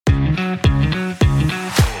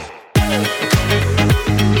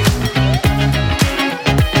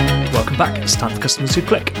back. It's time for Customers Who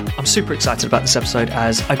Click. I'm super excited about this episode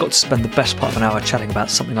as I got to spend the best part of an hour chatting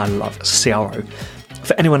about something I love, CRO.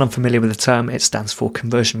 For anyone unfamiliar with the term, it stands for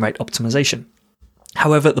conversion rate optimization.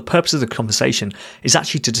 However, the purpose of the conversation is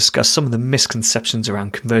actually to discuss some of the misconceptions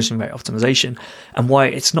around conversion rate optimization and why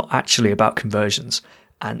it's not actually about conversions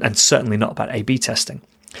and certainly not about A/B testing.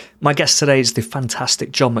 My guest today is the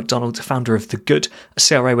fantastic John McDonald, founder of The Good, a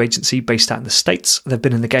CRO agency based out in the States. They've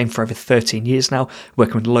been in the game for over 13 years now,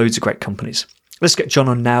 working with loads of great companies. Let's get John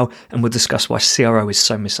on now and we'll discuss why CRO is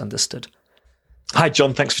so misunderstood. Hi,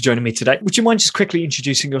 John. Thanks for joining me today. Would you mind just quickly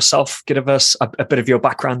introducing yourself, give us a bit of your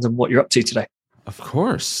background and what you're up to today? Of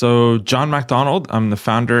course. So John McDonald, I'm the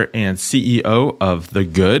founder and CEO of The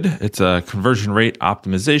Good. It's a conversion rate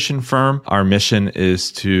optimization firm. Our mission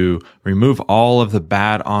is to remove all of the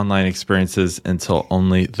bad online experiences until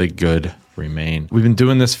only the good remain. We've been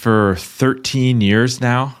doing this for 13 years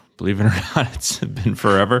now. Believe it or not, it's been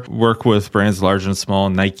forever. Work with brands large and small,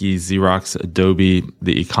 Nike, Xerox, Adobe,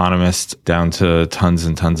 The Economist, down to tons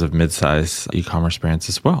and tons of mid-size e-commerce brands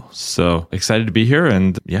as well. So excited to be here.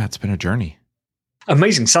 And yeah, it's been a journey.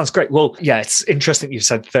 Amazing. Sounds great. Well, yeah, it's interesting you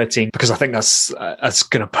said 13 because I think that's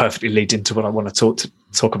going to perfectly lead into what I want to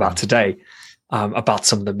talk about today, about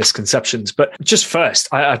some of the misconceptions. But just first,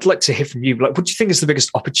 I'd like to hear from you. Like, what do you think is the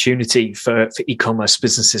biggest opportunity for e-commerce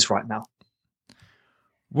businesses right now?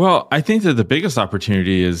 Well, I think that the biggest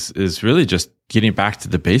opportunity is really just getting back to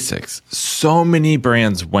the basics. So many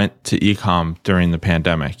brands went to e-com during the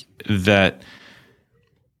pandemic that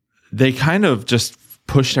they kind of just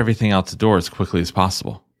pushed everything out the door as quickly as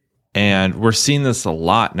possible. And we're seeing this a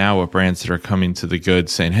lot now with brands that are coming to The Good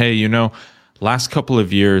saying, hey, last couple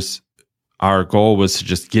of years, our goal was to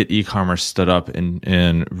just get e-commerce stood up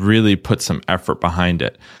and really put some effort behind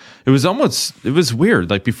it. It was weird.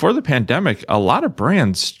 Like before the pandemic, a lot of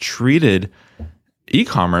brands treated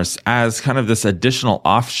e-commerce as kind of this additional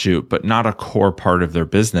offshoot, but not a core part of their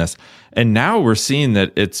business. And now we're seeing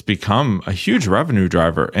that it's become a huge revenue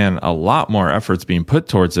driver and a lot more efforts being put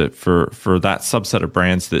towards it for that subset of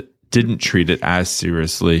brands that didn't treat it as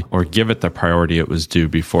seriously or give it the priority it was due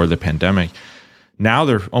before the pandemic. Now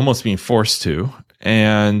they're almost being forced to.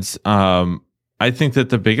 And I think that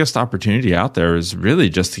the biggest opportunity out there is really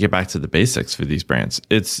just to get back to the basics for these brands.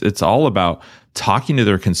 It's all about talking to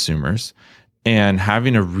their consumers and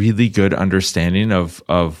having a really good understanding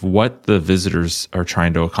of what the visitors are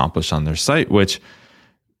trying to accomplish on their site, which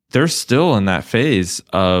they're still in that phase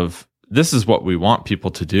of, this is what we want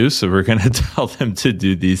people to do, so we're going to tell them to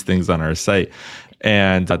do these things on our site.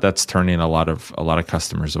 And that's turning a lot of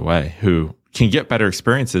customers away who can get better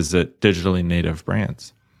experiences at digitally native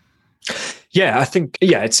brands. Yeah, I think,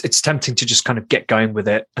 it's tempting to just kind of get going with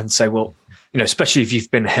it and say, well, especially if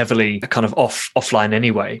you've been heavily kind of offline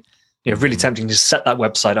anyway, really tempting to set that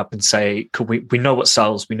website up and say, cool, we know what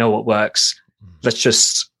sells, we know what works. Let's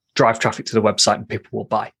just drive traffic to the website and people will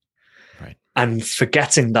buy. Right. And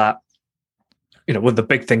forgetting that, one of the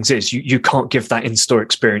big things is you can't give that in-store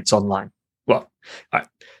experience online. Well,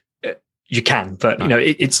 you can, but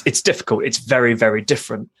it's difficult. It's very, very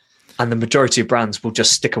different. And the majority of brands will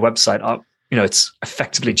just stick a website up. It's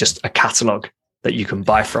effectively just a catalog that you can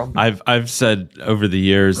buy from. I've said over the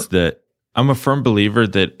years that I'm a firm believer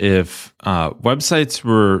that if websites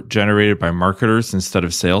were generated by marketers instead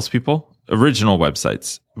of salespeople, original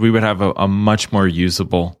websites, we would have a much more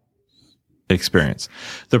usable experience.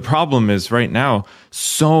 The problem is right now,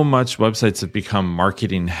 so much websites have become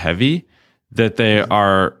marketing heavy that they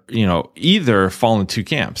are, either fall in two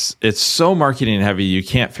camps. It's so marketing heavy, you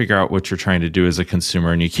can't figure out what you're trying to do as a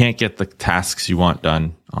consumer and you can't get the tasks you want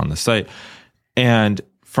done on the site. And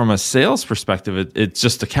from a sales perspective, it's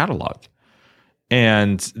just a catalog.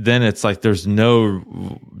 And then it's like, there's no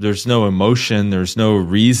emotion. There's no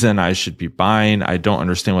reason I should be buying. I don't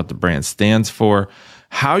understand what the brand stands for.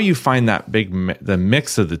 How you find the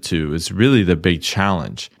mix of the two is really the big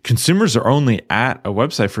challenge. Consumers are only at a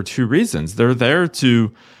website for two reasons. They're there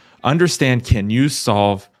to understand, can you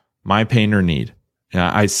solve my pain or need?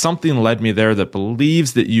 Something led me there that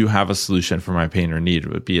believes that you have a solution for my pain or need.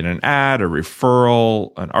 It would be an ad, a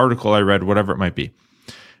referral, an article I read, whatever it might be.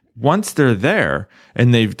 Once they're there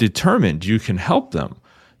and they've determined you can help them,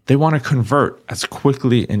 they want to convert as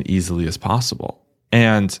quickly and easily as possible.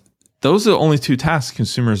 And those are the only two tasks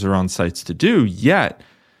consumers are on sites to do, yet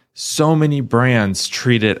so many brands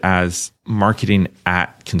treat it as marketing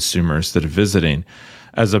at consumers that are visiting,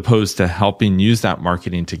 as opposed to helping use that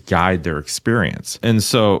marketing to guide their experience. And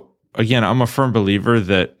so, again, I'm a firm believer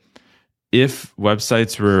that if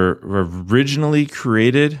websites were originally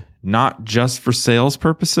created not just for sales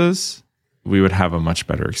purposes, we would have a much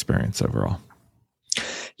better experience overall.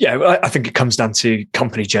 Yeah, I think it comes down to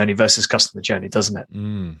company journey versus customer journey, doesn't it?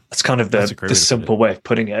 That's kind of the simple way of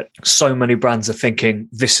putting it. So many brands are thinking,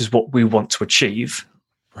 this is what we want to achieve.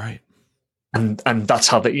 Right. And that's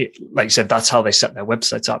how they, like you said, that's how they set their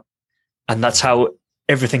websites up. And that's how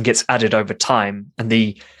everything gets added over time. And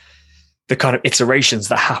the kind of iterations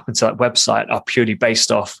that happen to that website are purely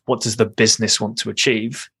based off what does the business want to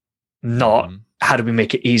achieve, not how do we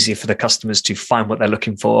make it easier for the customers to find what they're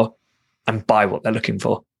looking for and buy what they're looking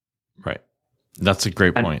for. Right. That's a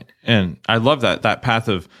great point. And I love that path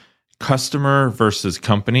of customer versus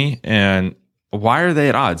company. And why are they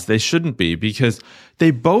at odds? They shouldn't be, because they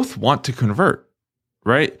both want to convert,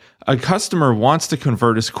 right? A customer wants to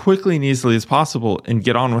convert as quickly and easily as possible and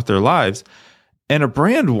get on with their lives. And a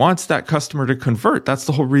brand wants that customer to convert. That's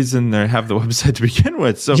the whole reason they have the website to begin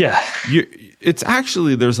with. So it's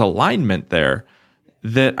actually, there's alignment there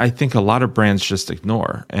that I think a lot of brands just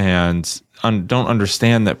ignore and don't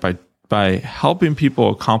understand that by helping people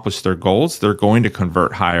accomplish their goals, they're going to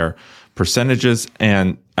convert higher percentages,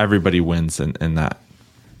 and everybody wins in that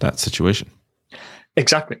situation.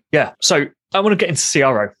 Exactly. Yeah. So I want to get into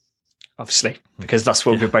CRO, obviously, because that's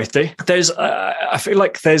what we both do. I feel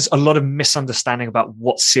like there's a lot of misunderstanding about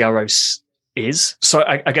what CRO is. So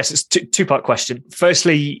I guess it's two-part question.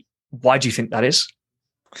 Firstly, why do you think that is?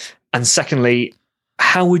 And secondly,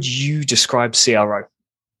 how would you describe CRO?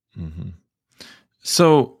 Mm-hmm.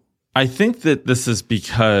 So I think that this is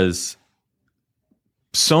because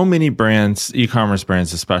so many brands, e-commerce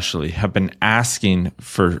brands especially, have been asking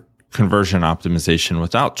for conversion optimization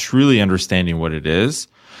without truly understanding what it is.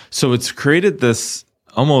 So it's created this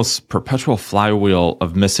almost perpetual flywheel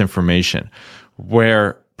of misinformation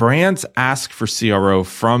where brands ask for CRO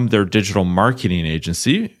from their digital marketing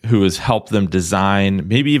agency, who has helped them design,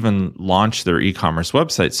 maybe even launch their e-commerce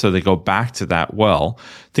website. So they go back to that well,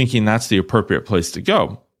 thinking that's the appropriate place to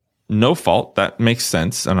go. No fault. That makes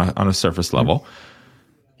sense on a surface level.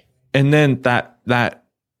 And then that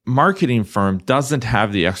marketing firm doesn't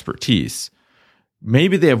have the expertise.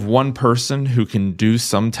 Maybe they have one person who can do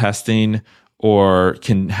some testing or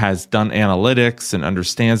has done analytics and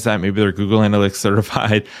understands that. Maybe they're Google Analytics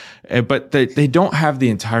certified, but they don't have the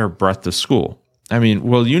entire breadth of school. I mean,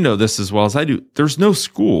 well, you know this as well as I do. There's no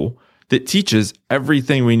school that teaches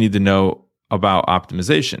everything we need to know about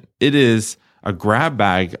optimization. It is a grab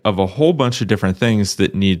bag of a whole bunch of different things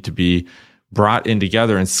that need to be brought in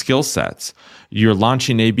together in skill sets. You're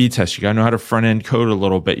launching A/B tests. You got to know how to front end code a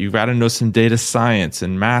little bit. You've got to know some data science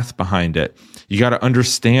and math behind it. You got to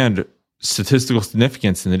understand statistical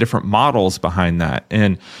significance and the different models behind that.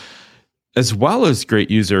 And as well as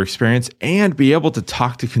great user experience, and be able to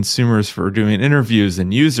talk to consumers for doing interviews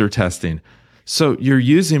and user testing. So you're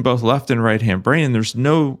using both left and right hand brain, and there's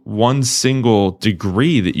no one single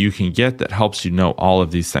degree that you can get that helps you know all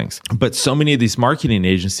of these things. But so many of these marketing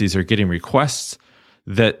agencies are getting requests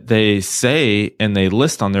that they say, and they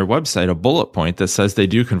list on their website a bullet point that says they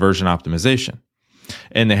do conversion optimization.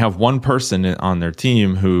 And they have one person on their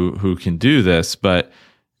team who can do this, but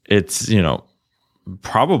it's,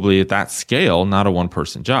 probably at that scale, not a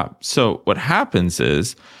one-person job. So what happens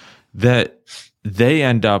is that they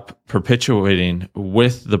end up perpetuating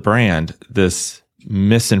with the brand this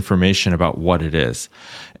misinformation about what it is.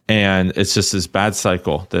 And it's just this bad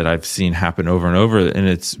cycle that I've seen happen over and over. And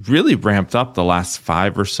it's really ramped up the last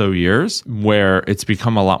 5 or so years where it's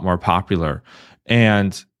become a lot more popular.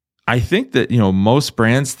 And I think that, most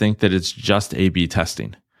brands think that it's just A/B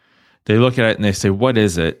testing. They look at it and they say, what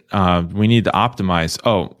is it? We need to optimize.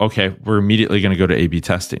 Oh, okay. We're immediately going to go to A/B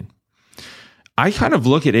testing. I kind of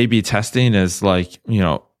look at A/B testing as like,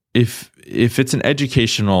 if it's an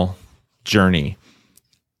educational journey,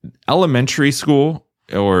 elementary school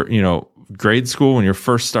or, grade school, when you're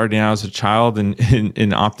first starting out as a child in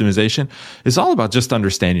optimization, is all about just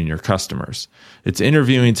understanding your customers. It's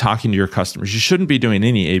interviewing, talking to your customers. You shouldn't be doing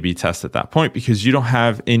any A/B tests at that point because you don't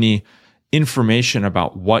have any information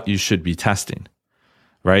about what you should be testing,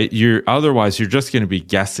 right? Otherwise you're just going to be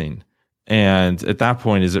guessing. And at that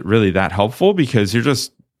point, is it really that helpful? Because you're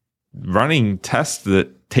just running tests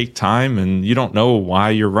that take time and you don't know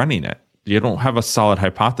why you're running it. You don't have a solid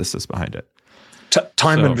hypothesis behind it.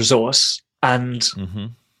 Time and resource. And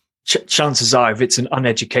chances are, if it's an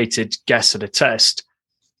uneducated guess at a test,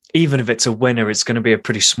 even if it's a winner, it's going to be a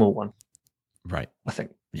pretty small one. Right. I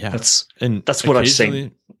think. Yeah. That's what I've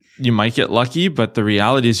seen. You might get lucky, but the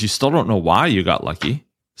reality is you still don't know why you got lucky.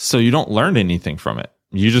 So you don't learn anything from it.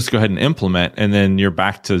 You just go ahead and implement, and then you're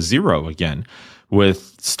back to zero again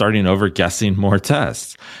with starting over, guessing more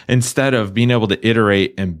tests, instead of being able to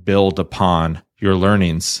iterate and build upon your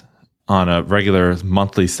learnings on a regular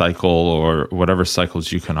monthly cycle or whatever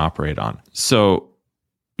cycles you can operate on. So,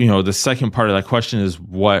 the second part of that question is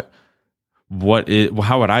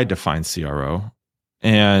how would I define CRO?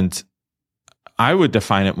 And I would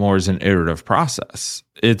define it more as an iterative process.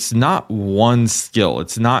 It's not one skill.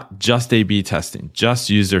 It's not just A/B testing, just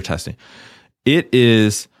user testing. It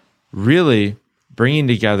is really bringing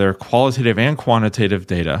together qualitative and quantitative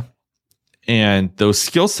data and those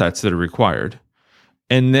skill sets that are required,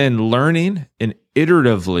 and then learning and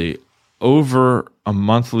iteratively over a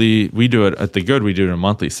monthly, we do it at The Good, we do it in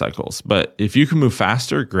monthly cycles. But if you can move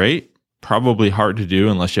faster, great. Probably hard to do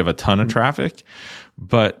unless you have a ton of traffic.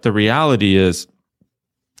 But the reality is,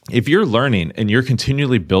 if you're learning and you're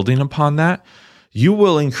continually building upon that, you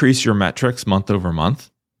will increase your metrics month over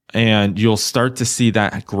month, and you'll start to see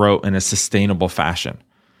that grow in a sustainable fashion.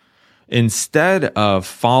 Instead of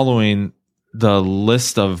following the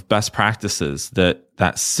list of best practices that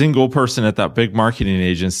single person at that big marketing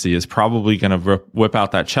agency is probably going to whip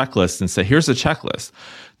out that checklist and say, here's a checklist.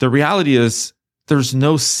 The reality is there's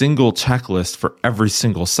no single checklist for every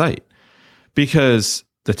single site, because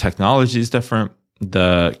the technology is different.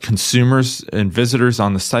 The consumers and visitors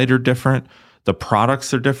on the site are different. The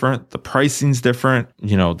products are different. The pricing's different.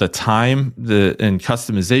 The time and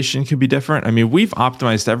customization can be different. I mean, we've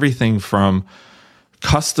optimized everything from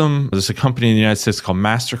custom. There's a company in the United States called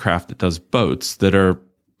Mastercraft that does boats that are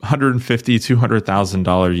 $150,000,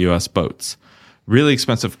 $200,000 US boats, really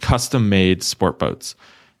expensive custom made sport boats,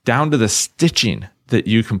 down to the stitching that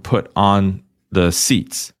you can put on the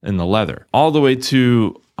seats and the leather, all the way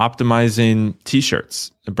to optimizing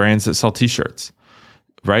t-shirts, brands that sell t-shirts,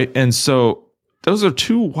 right? And so those are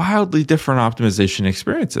two wildly different optimization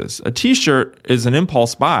experiences. A t-shirt is an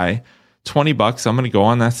impulse buy, $20. I'm going to go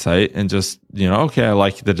on that site and just, okay, I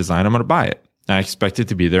like the design, I'm going to buy it. I expect it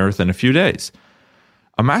to be there within a few days.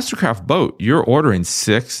 A Mastercraft boat, you're ordering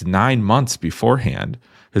 6-9 months beforehand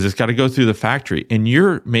because it's got to go through the factory, and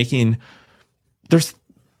there's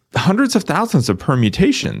hundreds of thousands of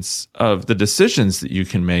permutations of the decisions that you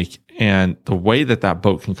can make and the way that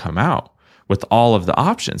boat can come out with all of the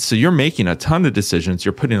options. So you're making a ton of decisions.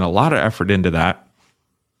 You're putting a lot of effort into that.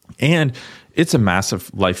 And it's a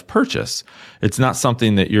massive life purchase. It's not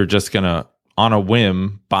something that you're just going to, on a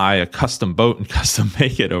whim, buy a custom boat and custom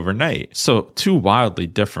make it overnight. So two wildly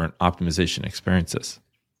different optimization experiences.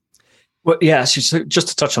 Well, yeah, so just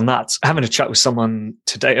to touch on that, having a chat with someone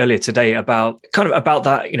earlier today about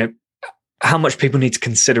that, how much people need to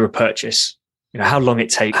consider a purchase, how long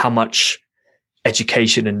it takes, how much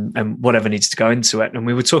education and whatever needs to go into it. And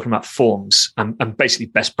we were talking about forms and basically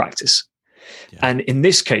best practice. Yeah. And in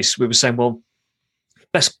this case, we were saying, well,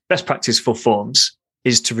 best practice for forms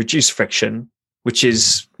is to reduce friction, which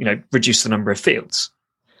is, reduce the number of fields.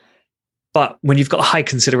 But when you've got high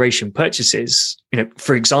consideration purchases,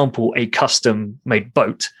 for example, a custom made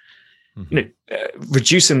boat,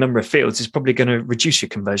 reducing the number of fields is probably going to reduce your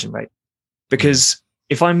conversion rate. Because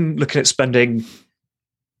if I'm looking at spending,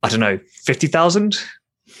 I don't know, 50,000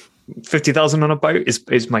 on a boat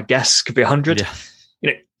is my guess, could be 100.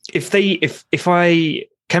 Yeah. If I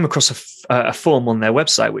came across a form on their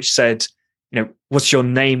website which said, what's your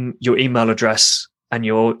name, your email address, and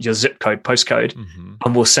your zip code, postcode,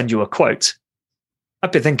 and we'll send you a quote,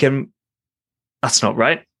 I'd be thinking, that's not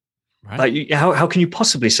right. Like, how can you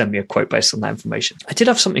possibly send me a quote based on that information? I did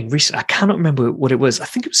have something recent. I cannot remember what it was. I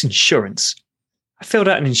think it was insurance. I filled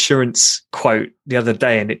out an insurance quote the other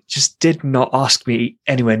day, and it just did not ask me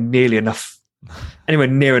anywhere near enough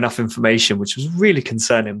information, which was really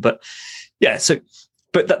concerning. But yeah,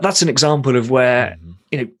 but that's an example of where,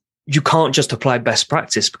 you can't just apply best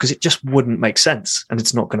practice because it just wouldn't make sense and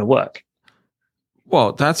it's not going to work.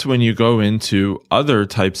 Well, that's when you go into other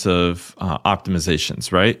types of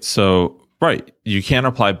optimizations, right? So, you can't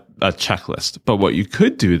apply a checklist, but what you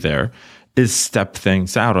could do there is step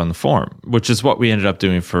things out on the form, which is what we ended up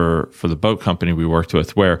doing for the boat company we worked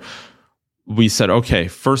with, where we said, okay,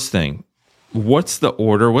 first thing, what's the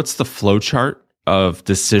order? What's the flow chart of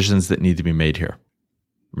decisions that need to be made here,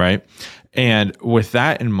 right? And with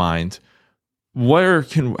that in mind,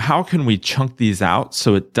 how can we chunk these out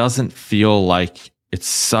so it doesn't feel like it's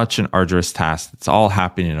such an arduous task? It's all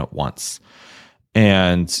happening at once.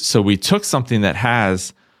 And so we took something that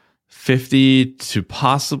has 50 to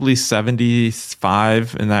possibly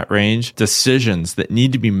 75 in that range decisions that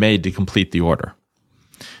need to be made to complete the order.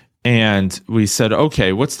 And we said,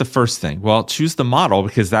 okay, what's the first thing? Well, choose the model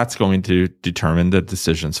because that's going to determine the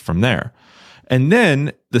decisions from there. And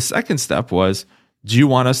then the second step was, do you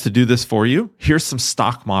want us to do this for you? Here's some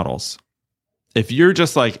stock models. If you're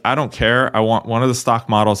just like, I don't care, I want one of the stock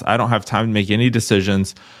models, I don't have time to make any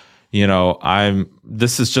decisions,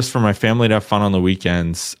 this is just for my family to have fun on the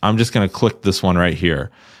weekends. I'm just going to click this one right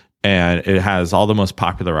here. And it has all the most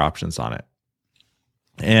popular options on it.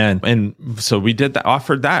 And so we did that,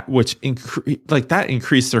 offered that, which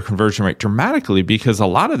increased their conversion rate dramatically, because a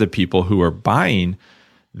lot of the people who are buying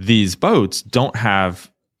these boats don't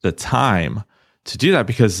have the time to do that,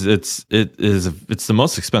 because it's the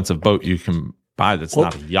most expensive boat you can buy that's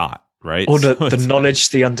not a yacht, right? Or the knowledge,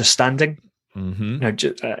 the understanding. Mm-hmm.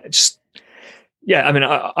 I mean,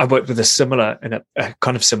 I worked with a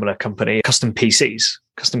kind of similar company, custom PCs,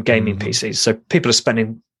 custom gaming PCs. So people are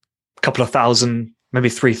spending a couple of thousand, maybe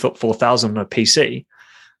 4,000 on a PC.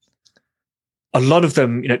 A lot of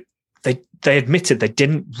them, they admitted they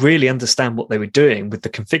didn't really understand what they were doing with the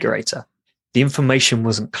configurator. The information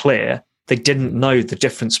wasn't clear. They didn't know the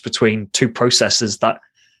difference between two processors that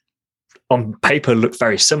on paper looked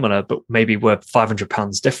very similar, but maybe were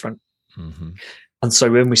 £500 different. Mm-hmm. And so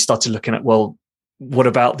when we started looking at, well, what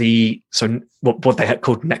about what they had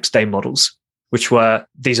called next day models, which were,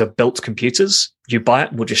 these are built computers, you buy it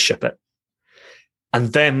and we'll just ship it.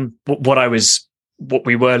 And then what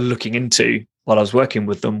we were looking into while I was working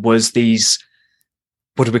with them was these,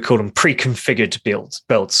 what do we call them? Pre-configured builds.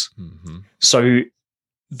 Mm-hmm. So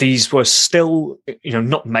these were still,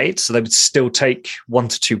 not made, so they would still take 1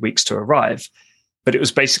 to 2 weeks to arrive. But it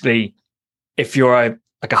was basically, if you're a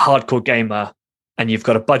hardcore gamer and you've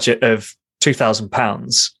got a budget of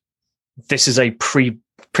 £2,000, this is a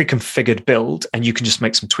pre-configured build, and you can just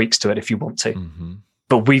make some tweaks to it if you want to. Mm-hmm.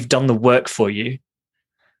 But we've done the work for you.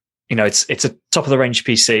 It's a top of the range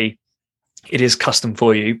PC. It is custom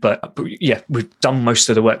for you, but yeah, we've done most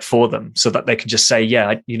of the work for them so that they can just say,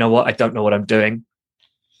 yeah, you know what? I don't know what I'm doing.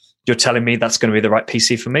 You're telling me that's going to be the right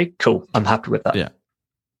PC for me? Cool. I'm happy with that. Yeah.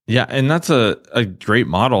 Yeah. And that's a great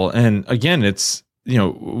model. And again, it's,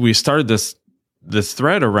 we started this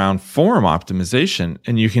thread around forum optimization,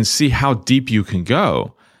 and you can see how deep you can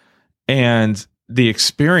go and the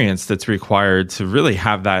experience that's required to really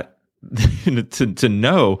have that, to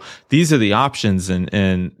know these are the options.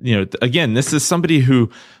 And again, this is somebody who,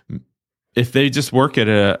 if they just work at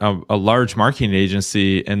a large marketing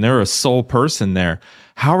agency and they're a sole person there,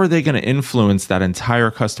 how are they going to influence that entire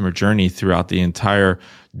customer journey throughout the entire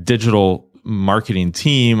digital marketing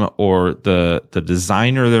team or the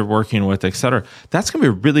designer they're working with, et cetera? That's going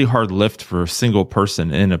to be a really hard lift for a single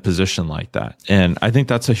person in a position like that. And I think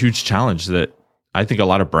that's a huge challenge that I think a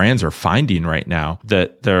lot of brands are finding right now,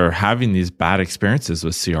 that they're having these bad experiences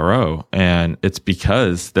with CRO, and it's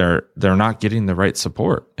because they're not getting the right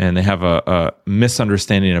support, and they have a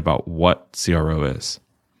misunderstanding about what CRO is.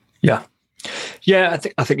 Yeah,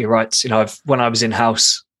 I think you're right. When I was in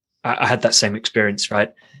house, I had that same experience,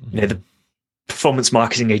 right? Mm-hmm. The performance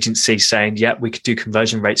marketing agency saying, "Yeah, we could do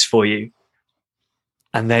conversion rates for you,"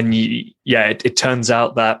 and then it turns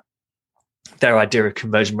out that their idea of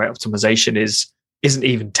conversion rate optimization isn't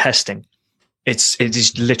even testing. It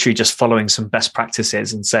is literally just following some best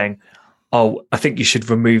practices and saying, "Oh, I think you should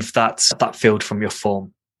remove that field from your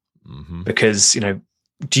form," mm-hmm. because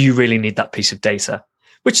do you really need that piece of data?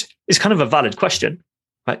 Which is kind of a valid question,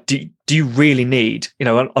 right? Do you really need,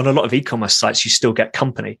 on a lot of e-commerce sites, you still get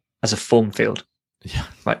company as a form field,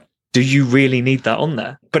 right? Do you really need that on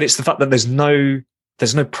there? But it's the fact that there's no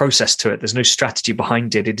process to it. There's no strategy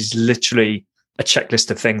behind it. It is literally a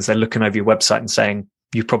checklist of things. They're looking over your website and saying,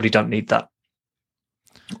 you probably don't need that.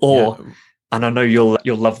 Or, and I know you'll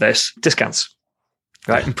love this, discounts,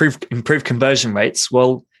 right? Improve conversion rates.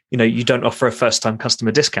 Well, you don't offer a first-time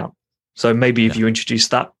customer discount. So maybe if you introduce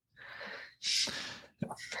that.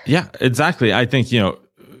 Yeah, exactly. I think,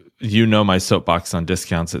 my soapbox on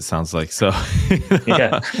discounts, it sounds like. So,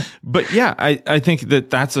 yeah. But yeah, I think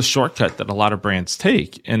that's a shortcut that a lot of brands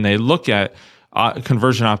take, and they look at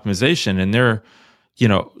conversion optimization, and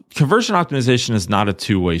conversion optimization is not a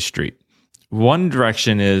two-way street. One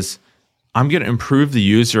direction is, I'm going to improve the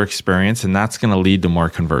user experience, and that's going to lead to more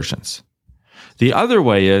conversions. The other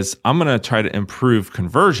way is, I'm going to try to improve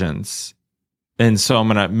conversions, and so I'm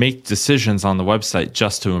going to make decisions on the website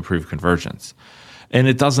just to improve conversions. And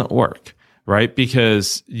it doesn't work, right?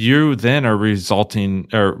 Because you then are resorting,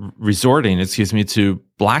 to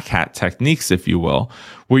black hat techniques, if you will,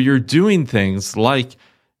 where you're doing things like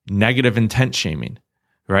negative intent shaming,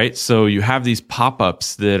 right? So you have these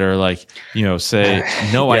pop-ups that are like, say,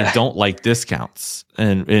 no, I don't like discounts.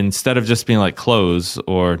 And instead of just being like close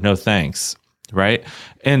or no thanks, right?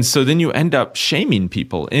 And so then you end up shaming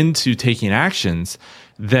people into taking actions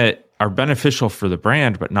that are beneficial for the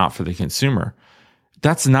brand, but not for the consumer.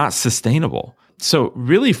 That's not sustainable. So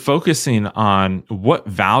really focusing on what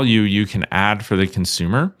value you can add for the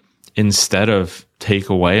consumer instead of take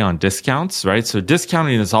away on discounts, right? So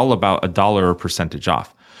discounting is all about $1 or percentage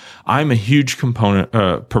off. I'm a huge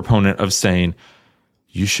proponent of saying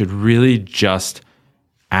you should really just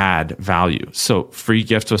add value. So free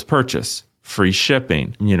gift with purchase, free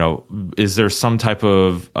shipping, is there some type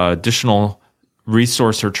of additional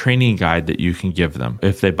resource or training guide that you can give them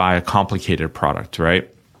if they buy a complicated product,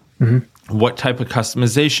 right? Mm-hmm. What type of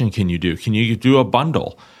customization can you do? Can you do a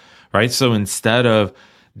bundle, right? So instead of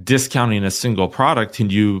discounting a single product, can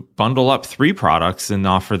you bundle up 3 products and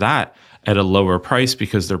offer that at a lower price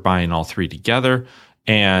because they're buying all 3 together?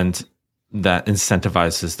 And that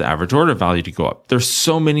incentivizes the average order value to go up. There's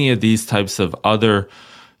so many of these types of other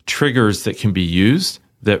triggers that can be used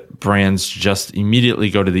that brands just immediately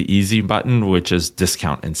go to the easy button, which is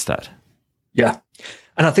discount instead. Yeah.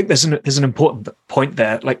 And I think there's an important point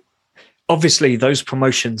there. Like, obviously those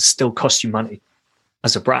promotions still cost you money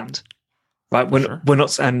as a brand, right? We're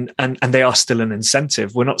not, and they are still an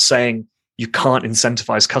incentive. We're not saying you can't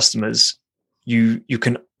incentivize customers. You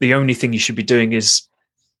can, the only thing you should be doing is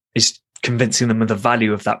convincing them of the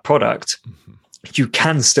value of that product. Mm-hmm. You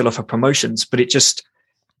can still offer promotions, but it's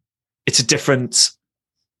a different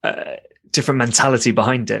mentality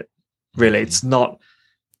behind it. Really, mm-hmm. It's not,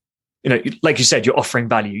 like you said, you're offering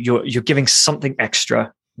value. You're giving something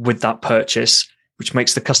extra with that purchase, which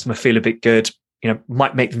makes the customer feel a bit good.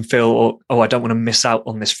 Might make them feel, I don't want to miss out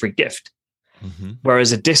on this free gift. Mm-hmm.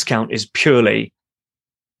 Whereas a discount is purely,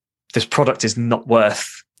 this product is not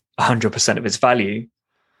worth 100% of its value.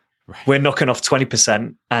 Right. We're knocking off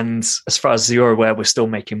 20%. And as far as you're aware, we're still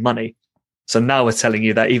making money. So now we're telling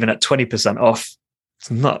you that even at 20% off, it's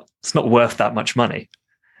not worth that much money.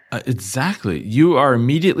 Exactly. You are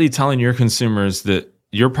immediately telling your consumers that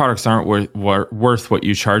your products aren't worth what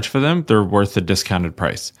you charge for them. They're worth a discounted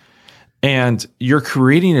price. And you're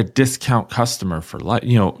creating a discount customer for life.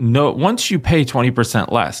 Once you pay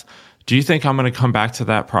 20% less, do you think I'm going to come back to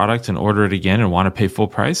that product and order it again and want to pay full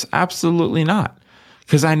price? Absolutely not.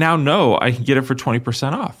 Because I now know I can get it for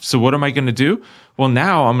 20% off. So what am I going to do? Well,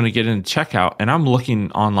 now I'm going to get into checkout and I'm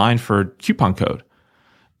looking online for a coupon code.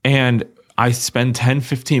 And I spend 10,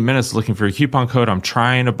 15 minutes looking for a coupon code. I'm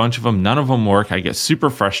trying a bunch of them. None of them work. I get super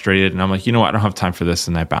frustrated and I'm like, I don't have time for this.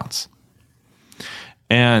 And I bounce.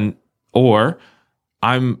 Or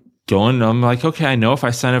I'm like, okay, I know if I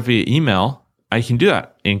sign up via email, I can do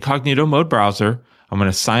that. Incognito mode browser. I'm going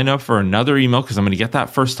to sign up for another email because I'm going to get that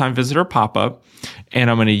first time visitor pop-up. And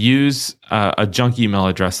I'm going to use a junk email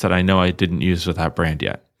address that I know I didn't use with that brand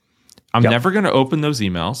yet. I'm never going to open those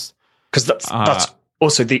emails. Because that's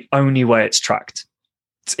also the only way it's tracked.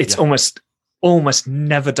 It's almost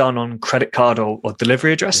never done on credit card or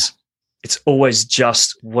delivery address. Yeah. It's always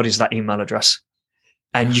just, what is that email address?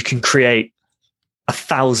 And you can create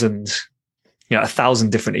 1,000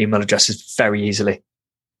 different email addresses very easily.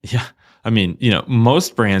 Yeah. I mean,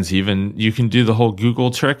 most brands even, you can do the whole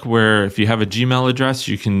Google trick where if you have a Gmail address,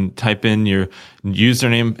 you can type in your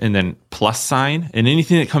username and then +, and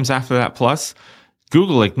anything that comes after that plus,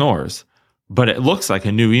 Google ignores. But it looks like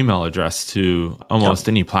a new email address to almost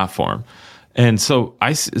any platform. And so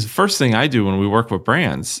the first thing I do when we work with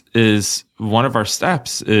brands is one of our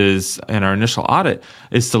steps is in our initial audit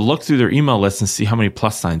is to look through their email list and see how many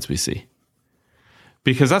 + we see.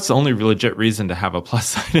 Because that's the only legit reason to have a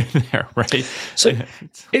 + in there, right? So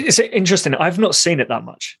it's interesting. I've not seen it that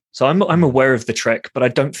much. So I'm aware of the trick, but I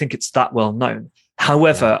don't think it's that well known.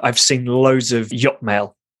 However, I've seen loads of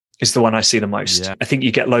Yotmail is the one I see the most. Yeah. I think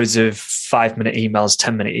you get loads of 5-minute emails,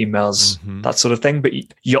 10-minute emails, that sort of thing. But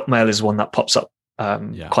Yotmail is one that pops up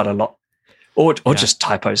quite a lot. Or just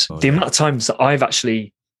typos. The amount of times that I've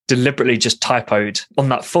actually deliberately just typoed on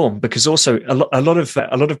that form, because also a lot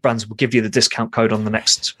of brands will give you the discount code on the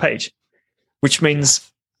next page, which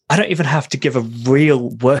means I don't even have to give a real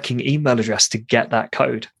working email address to get that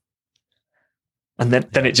code. And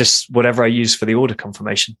then it just, whatever I use for the order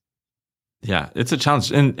confirmation. Yeah, it's a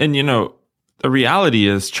challenge. And the reality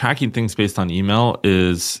is tracking things based on email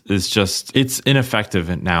is just, it's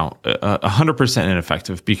ineffective now, 100%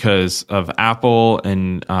 ineffective because of Apple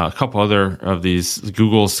and a couple other of these.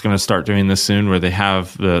 Google's going to start doing this soon where they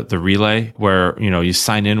have the relay where, you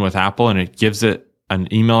sign in with Apple and it gives it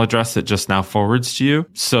an email address that just now forwards to you.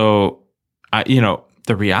 So,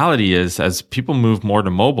 the reality is as people move more to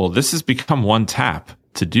mobile, this has become one tap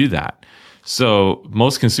to do that. So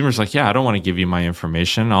most consumers are like, I don't want to give you my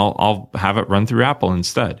information. I'll have it run through Apple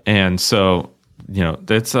instead. And so,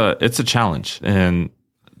 it's a challenge. And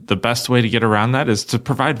the best way to get around that is to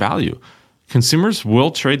provide value. Consumers will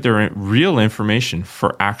trade their real information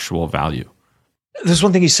for actual value. There's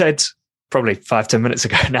one thing you said probably 5-10 minutes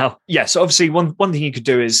ago now. Yeah, so obviously one thing you could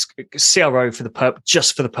do is CRO for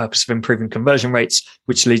just for the purpose of improving conversion rates,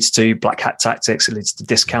 which leads to black hat tactics, it leads to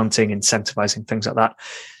discounting, incentivizing, things like that.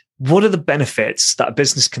 What are the benefits that a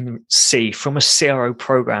business can see from a CRO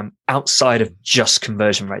program outside of just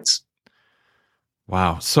conversion rates?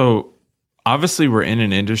 Wow. So obviously we're in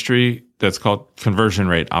an industry that's called conversion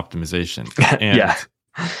rate optimization. And yeah.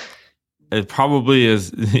 It probably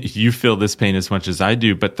is, you feel this pain as much as I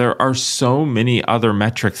do, but there are so many other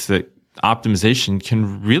metrics that optimization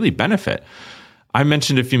can really benefit. I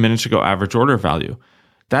mentioned a few minutes ago, average order value.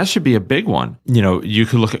 That should be a big one. You know, you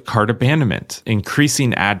could look at cart abandonment,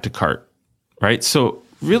 increasing add to cart, right? So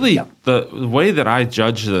really the way that I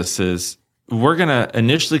judge this is we're going to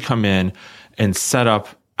initially come in and set up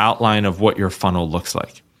outline of what your funnel looks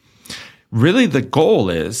like. Really, the goal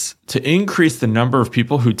is to increase the number of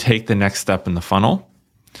people who take the next step in the funnel.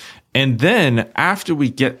 And then after we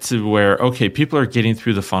get to where, okay, people are getting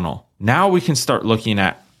through the funnel, now we can start looking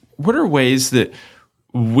at what are ways that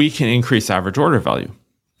we can increase average order value?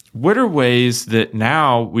 What are ways that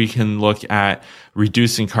now we can look at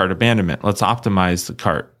reducing cart abandonment? Let's optimize the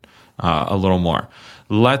cart a little more.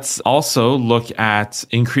 Let's also look at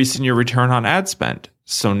increasing your return on ad spend.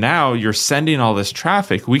 So now you're sending all this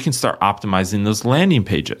traffic. We can start optimizing those landing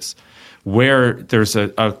pages where there's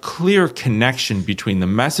a clear connection between the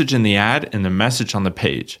message in the ad and the message on the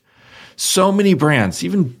page. So many brands,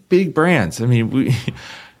 even big brands. I mean,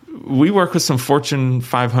 we work with some Fortune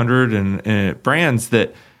 500 and brands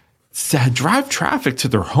that drive traffic to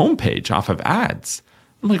their homepage off of ads.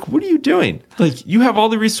 I'm like, what are you doing? Like, you have all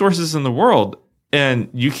the resources in the world and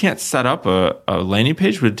you can't set up a landing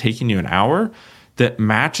page with taking you an hour that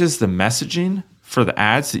matches the messaging for the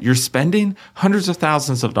ads that you're spending hundreds of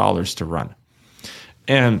thousands of dollars to run.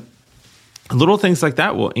 And little things like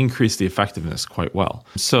that will increase the effectiveness quite well.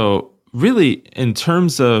 So really, in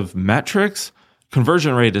terms of metrics,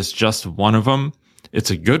 conversion rate is just one of them.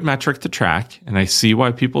 It's a good metric to track, and I see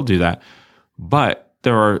why people do that. But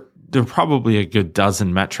there are probably a good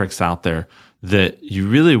dozen metrics out there that you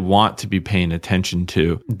really want to be paying attention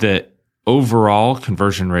to that overall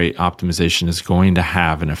conversion rate optimization is going to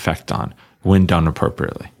have an effect on when done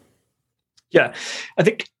appropriately. Yeah, I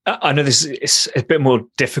think I know this is a bit more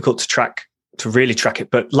difficult to really track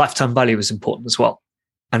it, but lifetime value is important as well,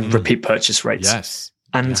 and repeat purchase rates. Yes.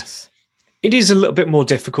 And it is a little bit more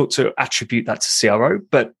difficult to attribute that to CRO,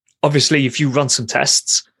 but obviously if you run some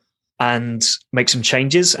tests and make some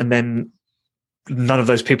changes and then none of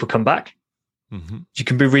those people come back, you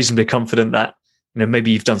can be reasonably confident that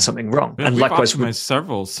maybe you've done something wrong. And likewise, with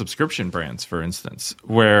several subscription brands, for instance,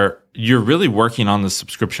 where you're really working on the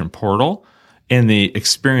subscription portal and the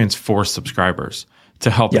experience for subscribers to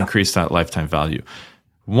help increase that lifetime value.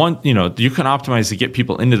 One, you can optimize to get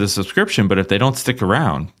people into the subscription, but if they don't stick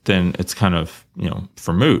around, then it's kind of,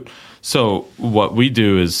 for moot. So what we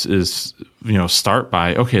do is start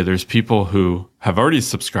by, okay, there's people who have already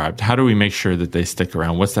subscribed. How do we make sure that they stick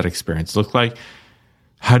around? What's that experience look like?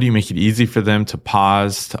 How do you make it easy for them to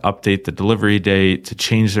pause, to update the delivery date, to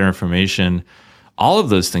change their information? All of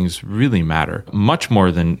those things really matter, much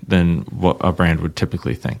more than what a brand would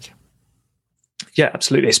typically think. Yeah,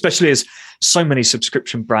 absolutely. Especially as so many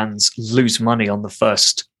subscription brands lose money on the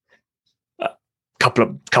first couple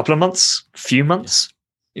of months, few months.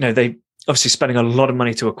 They obviously spending a lot of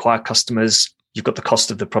money to acquire customers. You've got the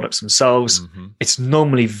cost of the products themselves. It's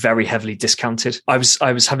normally very heavily discounted. I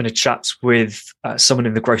was having a chat with someone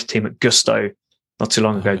in the growth team at Gusto not too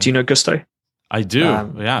long ago. Do you know Gusto? I do.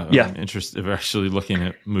 I'm interested. We're actually looking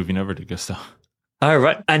at moving over to Gusto. Oh,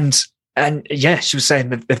 right. And yeah, she was saying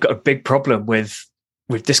that they've got a big problem with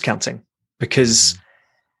discounting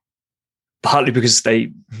partly because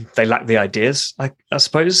they lack the ideas, I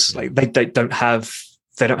suppose. Like they don't have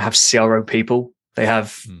CRO people. They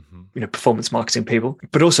have performance marketing people,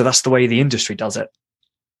 but also that's the way the industry does it.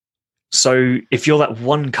 So if you're that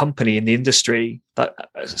one company in the industry that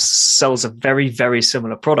sells a very, very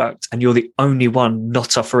similar product and you're the only one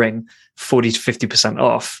not offering 40 to 50%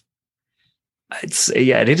 off,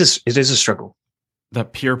 it is a struggle.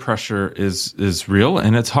 That peer pressure is real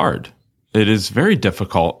and it's hard. It is very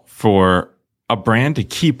difficult for a brand to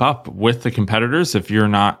keep up with the competitors if you're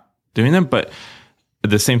not doing them, but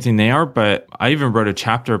the same thing they are. But I even wrote a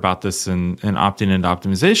chapter about this in Opting into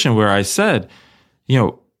Optimization where I said,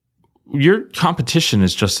 your competition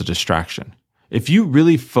is just a distraction. If you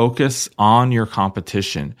really focus on your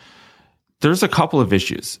competition, there's a couple of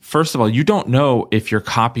issues. First of all, you don't know if you're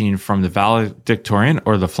copying from the valedictorian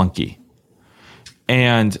or the flunky.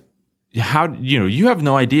 And how, you have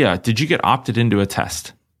no idea. Did you get opted into a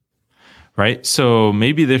test? right? So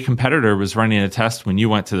maybe the competitor was running a test when you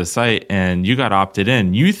went to the site and you got opted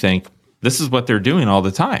in. You think this is what they're doing all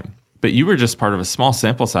the time, but you were just part of a small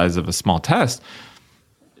sample size of a small test.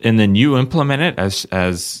 And then you implement it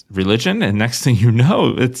as religion. And next thing you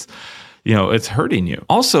know, it's hurting you.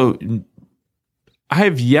 Also, I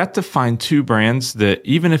have yet to find two brands that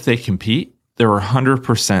even if they compete, they're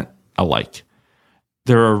 100% alike.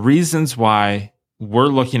 There are reasons why we're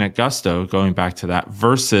looking at Gusto, going back to that,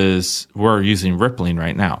 versus we're using Rippling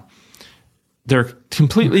right now. They're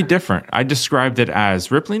completely different. I described it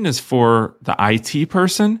as Rippling is for the IT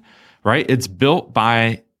person, right? It's built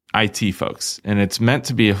by IT folks, and it's meant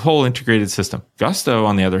to be a whole integrated system. Gusto,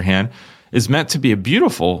 on the other hand, is meant to be a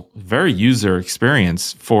beautiful, very user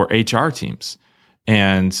experience for HR teams.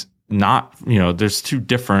 And not, there's two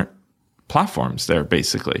different platforms there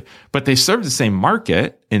basically, but they serve the same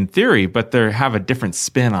market in theory, but they have a different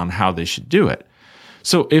spin on how they should do it.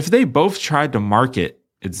 So if they both tried to market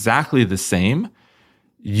exactly the same,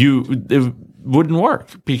 it wouldn't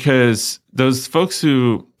work, because those folks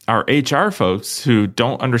who are HR folks who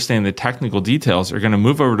don't understand the technical details are going to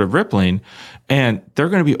move over to Rippling, and they're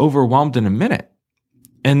going to be overwhelmed in a minute.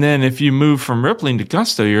 And then if you move from Rippling to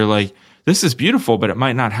Gusto, you're like, this is beautiful, but it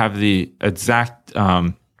might not have the exact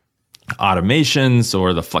automations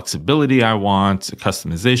or the flexibility I want, the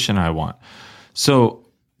customization I want. So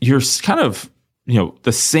you're kind of,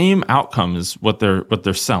 the same outcome is what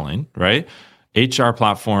they're selling, right? HR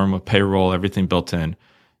platform with payroll, everything built in.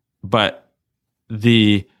 But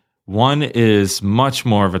the one is much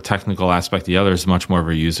more of a technical aspect. The other is much more of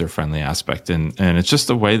a user-friendly aspect. And it's just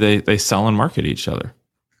the way they sell and market each other.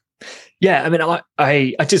 Yeah, I mean,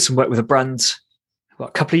 I did some work with a brand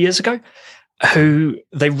a couple of years ago who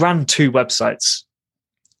they ran two websites,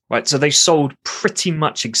 right? So they sold pretty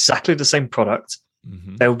much exactly the same product.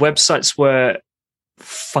 Mm-hmm. Their websites were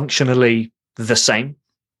functionally the same,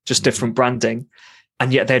 just different branding.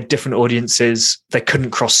 And yet they had different audiences. They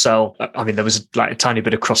couldn't cross-sell. I mean, there was like a tiny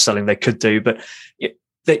bit of cross-selling they could do, but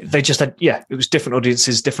they just had, it was different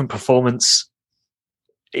audiences, different performance.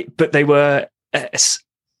 But they were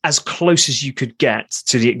as close as you could get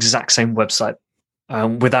to the exact same website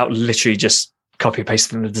without literally just copy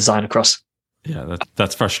pasting the design across. Yeah,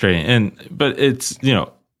 that's frustrating. But it's,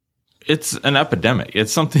 it's an epidemic.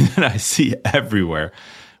 It's something that I see everywhere,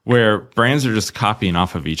 where brands are just copying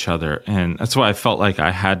off of each other. And that's why I felt like I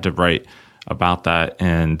had to write about that.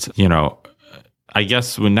 And, I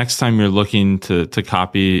guess when next time you're looking to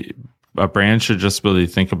copy, a brand should just really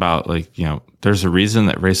think about, there's a reason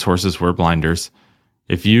that racehorses wear blinders.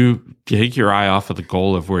 If you take your eye off of the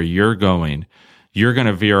goal of where you're going, you're going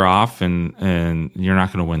to veer off and you're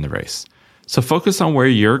not going to win the race. So focus on where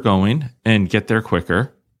you're going and get there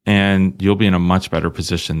quicker, and you'll be in a much better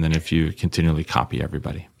position than if you continually copy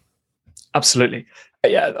everybody. Absolutely.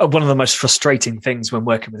 Yeah, one of the most frustrating things when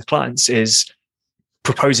working with clients is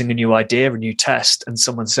proposing a new idea, a new test, and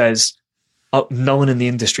someone says, "Oh, no one in the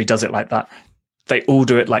industry does it like that. They all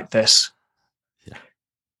do it like this." Yeah.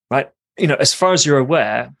 Right? As far as you're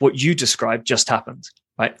aware, what you described just happened,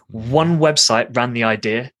 right? One website ran the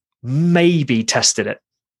idea, maybe tested it.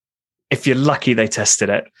 If you're lucky, they tested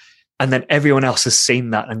it. And then everyone else has seen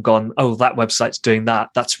that and gone, "Oh, that website's doing that.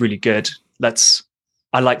 That's really good.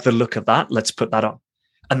 I like the look of that. Let's put that on."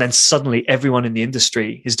 And then suddenly everyone in the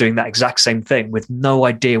industry is doing that exact same thing with no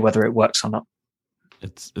idea whether it works or not.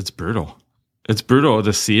 It's brutal. It's brutal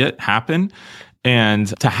to see it happen and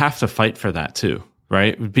to have to fight for that too,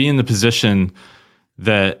 right? Be in the position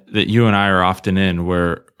that you and I are often in,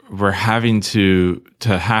 where we're having to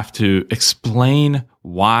have to explain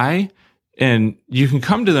why. And you can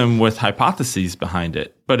come to them with hypotheses behind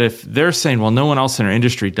it. But if they're saying, well, no one else in our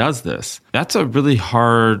industry does this, that's a really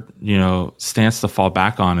hard, stance to fall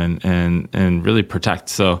back on and really protect.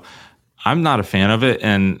 So I'm not a fan of it.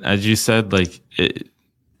 And as you said,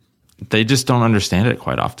 they just don't understand it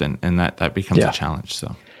quite often. And that becomes a challenge.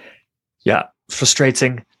 So, yeah,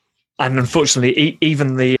 frustrating. And unfortunately,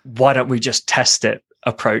 even the "why don't we just test it"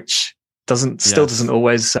 approach doesn't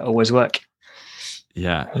always work.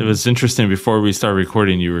 Yeah, it was interesting. Before we started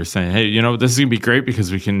recording, you were saying, "Hey, this is gonna be great because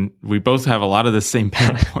we both have a lot of the same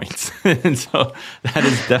pain points," and so that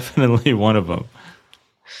is definitely one of them.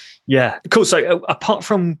 Yeah, cool. So, apart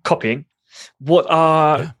from copying, what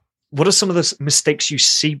are some of the mistakes you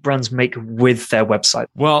see brands make with their website?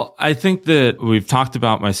 Well, I think that we've talked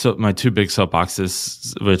about my two big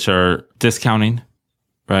soapboxes, which are discounting,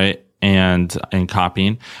 right? And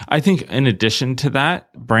copying. I think in addition to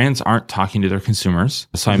that, brands aren't talking to their consumers.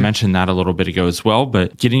 So I mentioned that a little bit ago as well,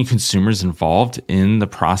 but getting consumers involved in the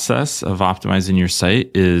process of optimizing your site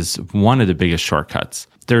is one of the biggest shortcuts.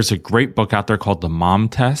 There's a great book out there called The Mom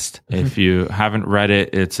Test. If you haven't read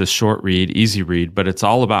it, it's a short read, easy read, but it's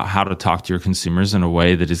all about how to talk to your consumers in a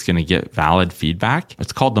way that is going to get valid feedback.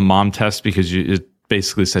 It's called The Mom Test because it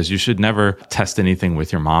basically says you should never test anything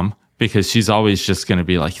with your mom, because she's always just going to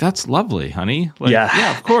be like, that's lovely, honey. Like,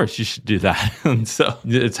 yeah, of course you should do that. And so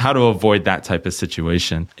it's how to avoid that type of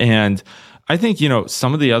situation. And I think,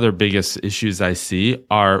 some of the other biggest issues I see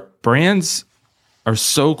are brands are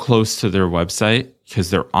so close to their website because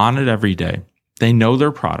they're on it every day. They know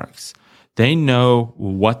their products. They know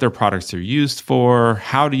what their products are used for,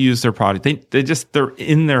 how to use their product. They're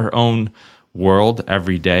in their own world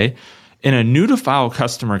every day. And a new to file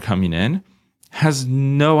customer coming in has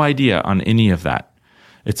no idea on any of that.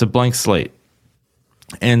 It's a blank slate.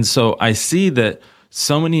 And so I see that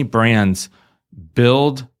so many brands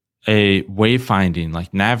build a wayfinding,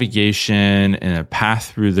 like navigation and a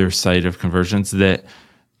path through their site of conversions that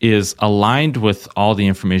is aligned with all the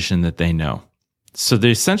information that they know. So they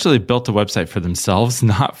essentially built a website for themselves,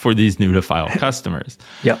 not for these new to file customers.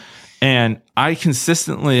 Yeah. And I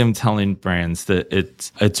consistently am telling brands that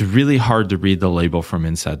it's really hard to read the label from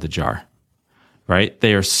inside the jar, right?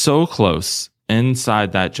 They are so close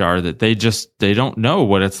inside that jar that they don't know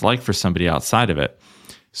what it's like for somebody outside of it.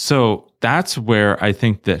 So that's where I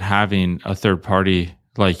think that having a third party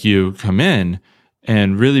like you come in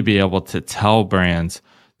and really be able to tell brands,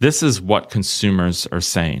 this is what consumers are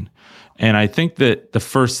saying. And I think that the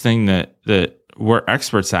first thing that we're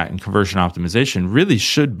experts at in conversion optimization really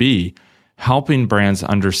should be helping brands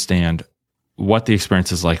understand what the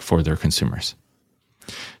experience is like for their consumers.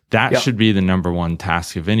 That should be the number one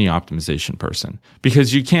task of any optimization person,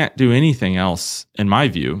 because you can't do anything else, in my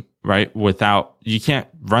view, right? You can't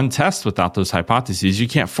run tests without those hypotheses. You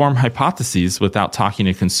can't form hypotheses without talking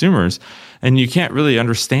to consumers, and you can't really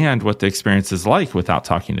understand what the experience is like without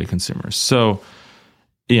talking to consumers. So,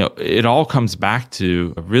 it all comes back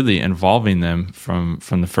to really involving them from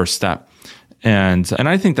the first step. And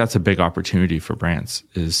I think that's a big opportunity for brands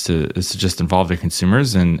is to just involve their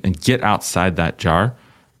consumers and get outside that jar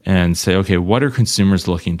and say, okay, what are consumers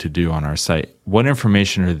looking to do on our site? What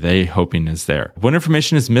information are they hoping is there? What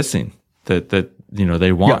information is missing that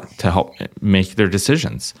they want to help make their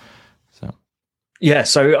decisions? So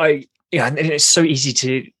and it's so easy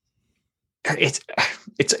to it's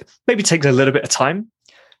maybe takes a little bit of time,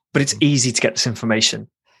 but it's easy to get this information.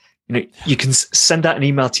 You can send out an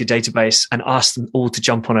email to your database and ask them all to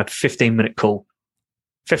jump on a 15-minute call,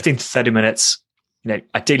 15 to 30 minutes.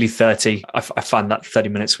 Ideally 30. I find that 30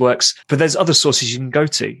 minutes works. But there's other sources you can go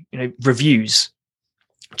to. Reviews.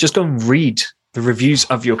 Just go and read the reviews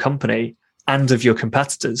of your company and of your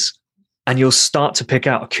competitors, and you'll start to pick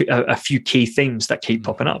out a few key themes that keep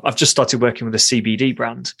popping up. I've just started working with a CBD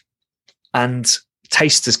brand, and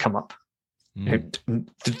taste has come up.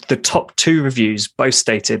 The top 2 reviews both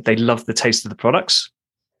stated they loved the taste of the products,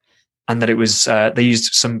 and that it was they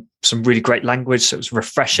used some really great language, so it was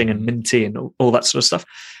refreshing and minty and all that sort of stuff.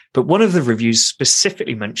 But one of the reviews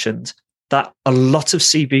specifically mentioned that a lot of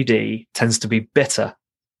CBD tends to be bitter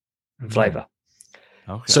in flavor.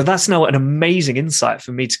 Okay. So that's now an amazing insight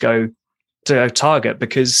for me to go target,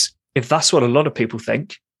 because if that's what a lot of people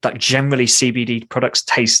think, that generally CBD products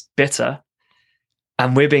taste bitter,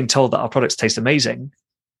 and we're being told that our products taste amazing,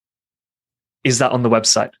 is that on the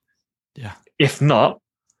website? Yeah. If not,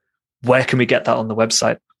 where can we get that on the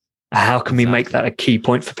website? How can we make that a key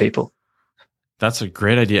point for people? That's a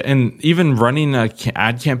great idea. And even running an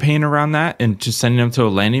ad campaign around that and just sending them to a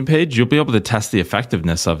landing page, you'll be able to test the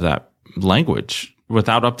effectiveness of that language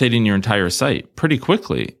without updating your entire site pretty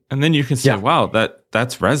quickly. And then you can say, wow,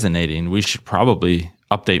 that's resonating. We should probably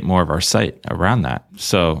update more of our site around that.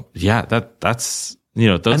 So that's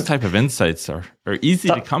those type of insights are easy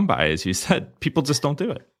to come by. As you said, people just don't do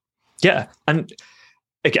it. Yeah. And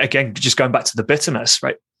again, just going back to the bitterness,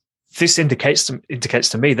 right? This indicates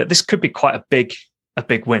to me that this could be quite a big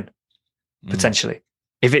win, potentially.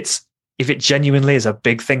 If it genuinely is a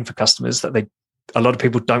big thing for customers that a lot of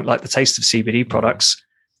people don't like the taste of CBD products,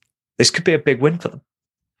 this could be a big win for them.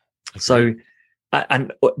 Okay. So,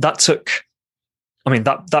 and that took,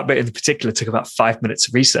 that bit in particular took about 5 minutes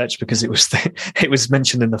of research, because it was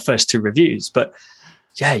mentioned in the first 2 reviews. But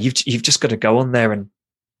yeah, you've just got to go on there and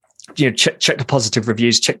check the positive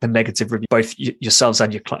reviews, check the negative reviews, both yourselves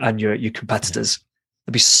and your competitors.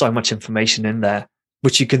 There'll be so much information in there,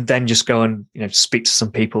 which you can then just go and speak to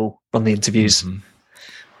some people, run the interviews.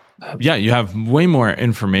 You have way more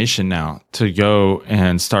information now to go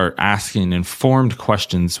and start asking informed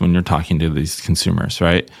questions when you're talking to these consumers,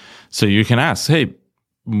 right? So you can ask, hey,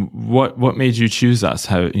 what made you choose us?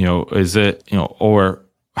 How, is it, or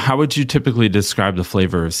how would you typically describe the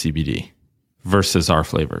flavor of CBD versus our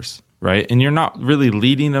flavors, right? And you're not really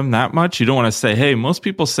leading them that much. You don't want to say, hey, most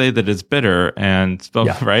people say that it's bitter and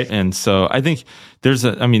right. And so I think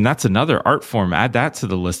that's another art form. Add that to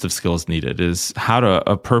the list of skills needed, is how to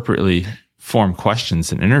appropriately form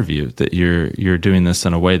questions in interview, that you're doing this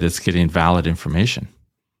in a way that's getting valid information.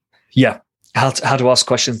 Yeah. How to ask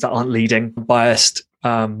questions that aren't leading, biased,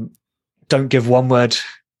 don't give one word,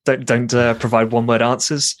 don't provide one word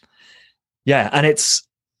answers. Yeah. And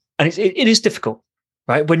it is difficult,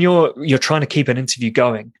 right? When you're trying to keep an interview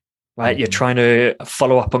going, right? Mm-hmm. You're trying to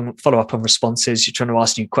follow up on responses. You're trying to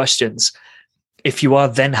ask new questions. If you are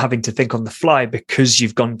then having to think on the fly because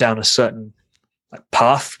you've gone down a certain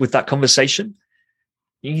path with that conversation,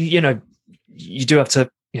 you do have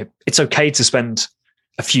to, it's okay to spend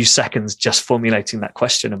a few seconds just formulating that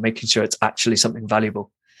question and making sure it's actually something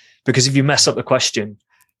valuable. Because if you mess up the question,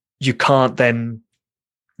 you can't then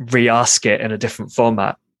re-ask it in a different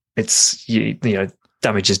format. It's,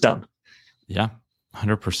 damage is done. Yeah,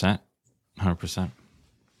 100%. 100%.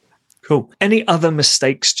 Cool. Any other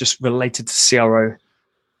mistakes just related to CRO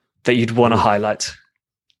that you'd want to highlight?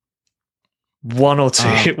 One or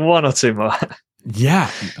two more.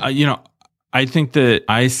 Yeah. I think that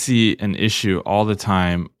I see an issue all the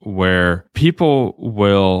time where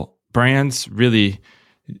brands really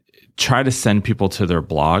try to send people to their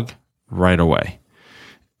blog right away.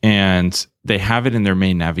 And they have it in their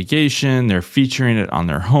main navigation. They're featuring it on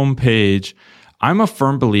their homepage. I'm a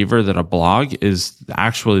firm believer that a blog is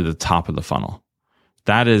actually the top of the funnel.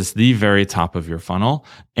 That is the very top of your funnel.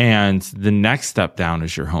 And the next step down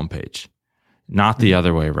is your homepage, not the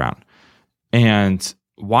other way around. And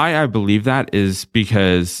why I believe that is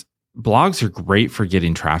because blogs are great for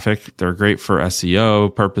getting traffic. They're great for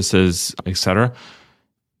SEO purposes, etc.,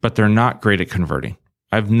 but they're not great at converting.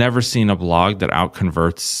 I've never seen a blog that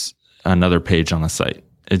out-converts another page on the site.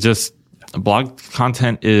 Blog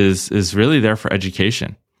content is really there for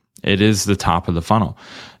education. It is the top of the funnel.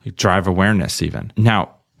 Drive awareness even.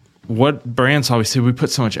 Now, what brands always say, we put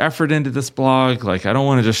so much effort into this blog, I don't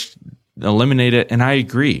want to just eliminate it. And I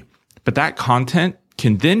agree. But that content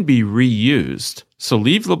can then be reused. So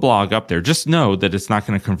leave the blog up there. Just know that it's not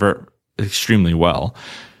going to convert extremely well.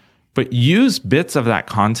 But use bits of that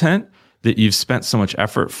content that you've spent so much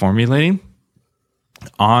effort formulating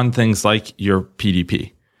on things like your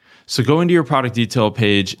PDP. So go into your product detail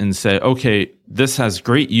page and say, okay, this has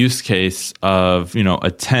great use case of,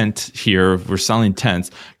 a tent here. We're selling tents.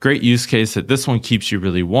 Great use case that this one keeps you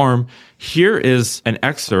really warm. Here is an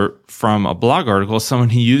excerpt from a blog article, someone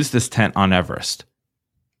who used this tent on Everest,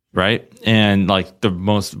 right? And the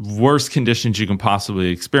most worst conditions you can possibly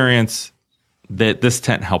experience, that this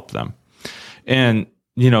tent helped them. And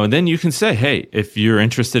then you can say, hey, if you're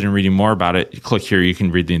interested in reading more about it, click here. You can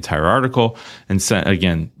read the entire article. And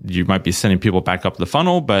again, you might be sending people back up the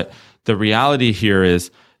funnel. But the reality here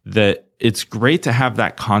is that it's great to have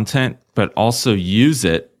that content, but also use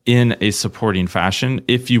it in a supporting fashion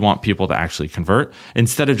if you want people to actually convert,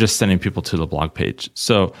 instead of just sending people to the blog page.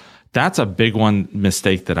 So that's a big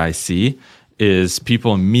mistake that I see, is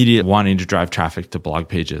people immediately wanting to drive traffic to blog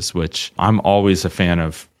pages, which I'm always a fan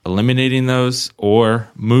of eliminating those or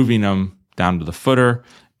moving them down to the footer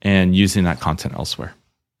and using that content elsewhere.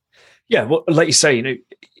 Yeah, well, like you say,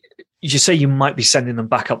 you say you might be sending them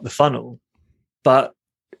back up the funnel, but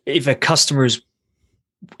if a customer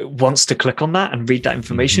wants to click on that and read that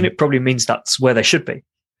information, it probably means that's where they should be,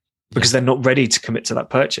 because they're not ready to commit to that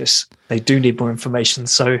purchase. They do need more information.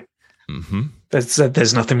 So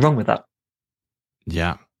there's nothing wrong with that.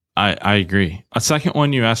 Yeah. I agree. A second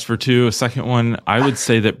one you asked for too. A second one, I would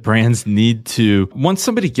say that brands need to, once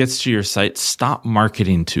somebody gets to your site, stop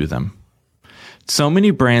marketing to them. So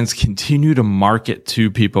many brands continue to market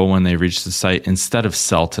to people when they reach the site instead of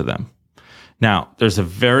sell to them. Now, there's a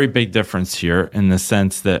very big difference here in the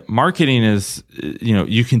sense that marketing is,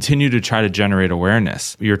 you continue to try to generate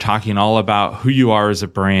awareness. You're talking all about who you are as a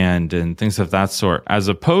brand and things of that sort, as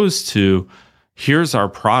opposed to, here's our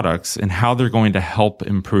products and how they're going to help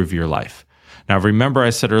improve your life. Now, remember I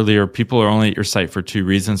said earlier, people are only at your site for two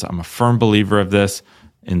reasons. I'm a firm believer of this.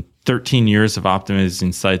 In 13 years of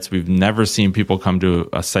optimizing sites, we've never seen people come to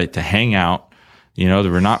a site to hang out.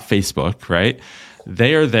 We're not Facebook, right?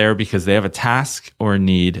 They are there because they have a task or a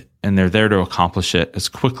need, and they're there to accomplish it as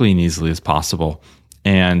quickly and easily as possible.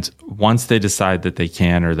 And once they decide that they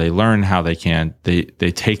can, or they learn how they can, they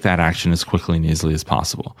take that action as quickly and easily as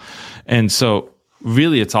possible. And so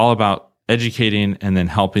really it's all about educating and then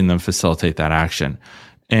helping them facilitate that action.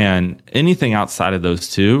 And anything outside of those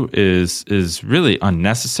two is really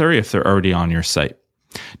unnecessary if they're already on your site.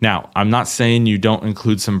 Now, I'm not saying you don't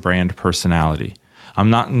include some brand personality. I'm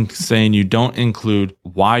not saying you don't include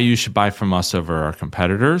why you should buy from us over our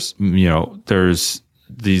competitors. There's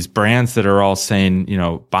these brands that are all saying,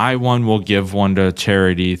 buy one, we'll give one to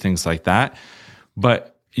charity, things like that.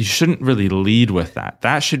 But you shouldn't really lead with that.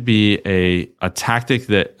 That should be a tactic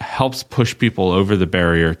that helps push people over the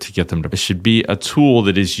barrier to get them to. It should be a tool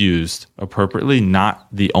that is used appropriately, not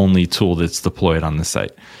the only tool that's deployed on the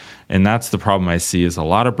site. And that's the problem I see is a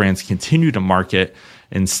lot of brands continue to market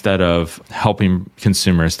instead of helping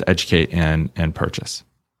consumers to educate and purchase.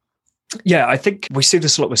 Yeah, I think we see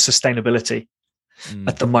this a lot with sustainability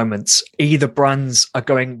at the moment. Either brands are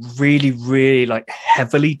going really, really like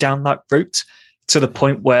heavily down that route to the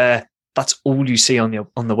point where that's all you see on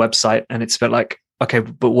the website. And it's a bit like, okay,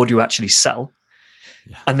 but what do you actually sell?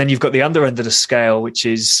 Yeah. And then you've got the other end of the scale, which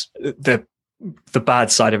is the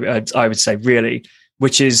bad side of it, I would say, really,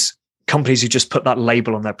 which is companies who just put that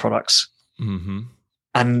label on their products. Mm-hmm.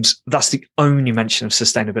 And that's the only mention of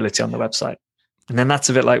sustainability on the website. And then that's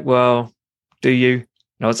a bit like, well, do you?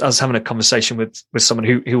 I was having a conversation with someone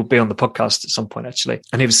who will be on the podcast at some point, actually.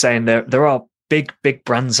 And he was saying there are big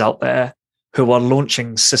brands out there who are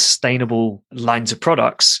launching sustainable lines of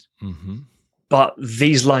products. Mm-hmm. But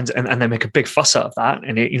these lines, and they make a big fuss out of that.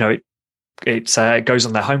 And it goes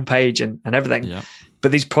on their homepage and everything. Yeah.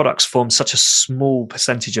 But these products form such a small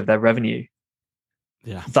percentage of their revenue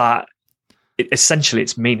that essentially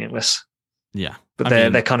it's meaningless. Yeah. But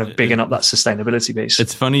they're kind of bigging up that sustainability piece.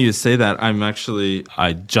 It's funny you say that.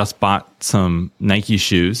 I just bought some Nike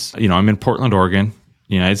shoes. I'm in Portland, Oregon,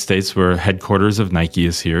 United States, where headquarters of Nike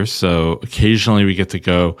is here. So occasionally we get to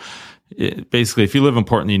go. Basically, if you live in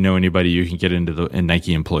Portland, you know anybody, you can get into the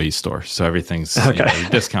Nike employee store. So everything's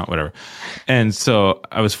discount, whatever. And so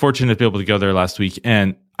I was fortunate to be able to go there last week.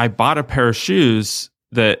 And I bought a pair of shoes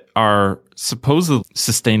that are supposedly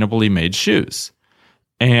sustainably made shoes.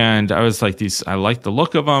 And I was like, I like the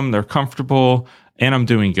look of them. They're comfortable and I'm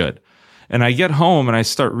doing good. And I get home and I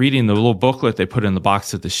start reading the little booklet they put in the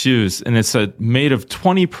box of the shoes. And it's made of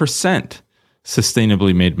 20%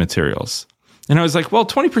 sustainably made materials. And I was like, well,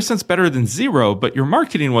 20% is better than zero, but your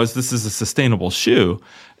marketing was this is a sustainable shoe.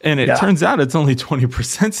 And it turns out it's only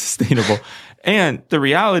 20% sustainable. And the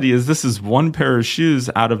reality is this is one pair of shoes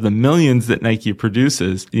out of the millions that Nike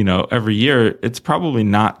produces, every year. It's probably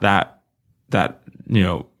not that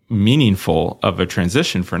meaningful of a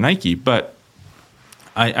transition for Nike. But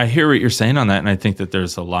I hear what you're saying on that. And I think that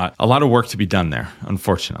there's a lot of work to be done there,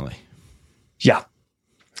 unfortunately. Yeah.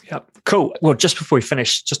 Yeah. Cool. Well, just before we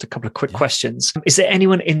finish, just a couple of quick questions. Is there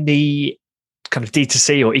anyone in the kind of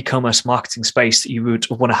D2C or e-commerce marketing space that you would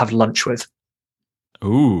want to have lunch with?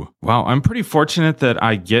 Ooh, wow. I'm pretty fortunate that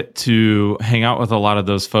I get to hang out with a lot of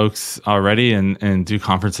those folks already and do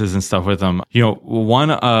conferences and stuff with them. One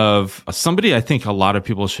of somebody I think a lot of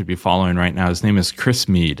people should be following right now, his name is Chris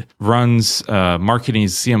Mead, runs marketing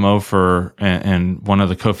CMO for and one of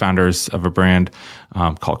the co-founders of a brand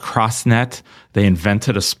called CrossNet. They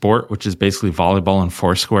invented a sport, which is basically volleyball and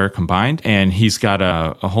Foursquare combined. And he's got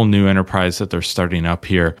a whole new enterprise that they're starting up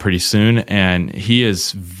here pretty soon. And he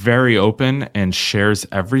is very open and shares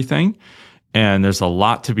everything. And there's a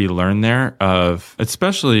lot to be learned there of,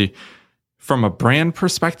 especially from a brand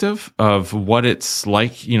perspective of what it's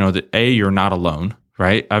like, that you're not alone,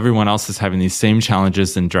 right? Everyone else is having these same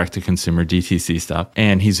challenges in direct to consumer DTC stuff.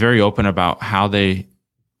 And he's very open about how they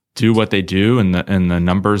do what they do and the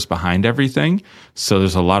numbers behind everything. So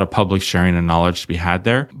there's a lot of public sharing and knowledge to be had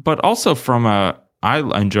there. But also I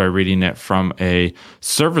enjoy reading it from a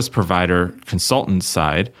service provider consultant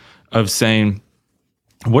side of saying,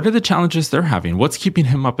 what are the challenges they're having? What's keeping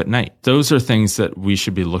him up at night? Those are things that we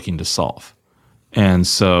should be looking to solve. And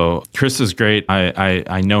so Chris is great.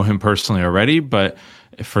 I know him personally already, but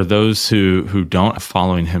for those who don't,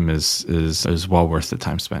 following him is well worth the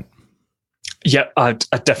time spent. Yeah, I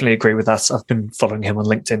definitely agree with that. I've been following him on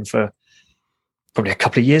LinkedIn for probably a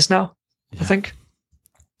couple of years now, I think.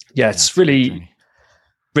 Yeah, it's really,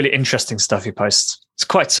 really interesting stuff he posts. It's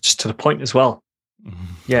quite just to the point as well. Mm-hmm.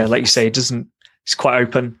 Yeah, like you say, he's quite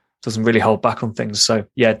open, doesn't really hold back on things. So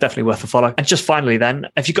yeah, definitely worth a follow. And just finally then,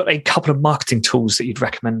 have you got a couple of marketing tools that you'd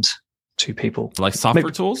recommend to people? Like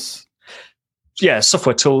software tools? Yeah,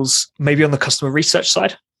 software tools, maybe on the customer research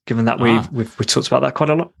side, given that we've talked about that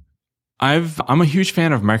quite a lot. I'm a huge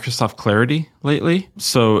fan of Microsoft Clarity lately.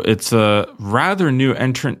 So it's a rather new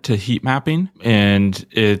entrant to heat mapping. And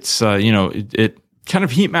it's, it kind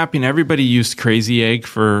of heat mapping. Everybody used Crazy Egg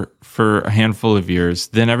for a handful of years.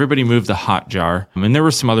 Then everybody moved to Hotjar. And there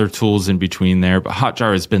were some other tools in between there, but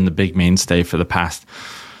Hotjar has been the big mainstay for the past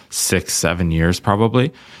 6-7 years,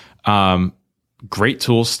 probably. great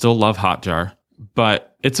tools, still love Hotjar,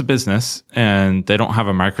 but it's a business and they don't have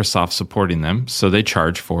a Microsoft supporting them. So they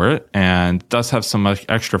charge for it and does have some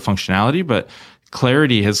extra functionality, but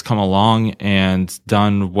Clarity has come along and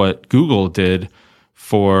done what Google did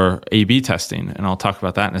for A/B testing. And I'll talk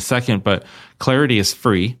about that in a second, but Clarity is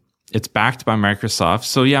free. It's backed by Microsoft.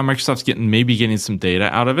 So yeah, Microsoft's getting some data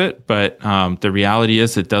out of it, but the reality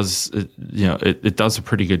is it does a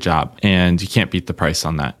pretty good job and you can't beat the price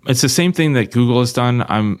on that. It's the same thing that Google has done.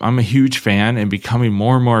 I'm a huge fan and becoming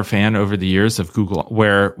more and more a fan over the years of Google,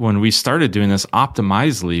 where when we started doing this,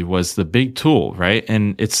 Optimizely was the big tool, right?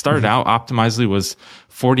 And it started out, Optimizely was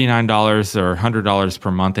 $49 or $100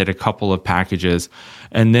 per month. They had a couple of packages.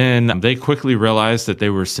 And then they quickly realized that they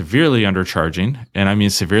were severely undercharging. And I mean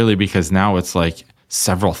severely because now it's like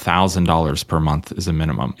several $1,000s per month is a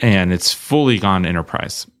minimum. And it's fully gone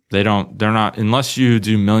enterprise. They're not, unless you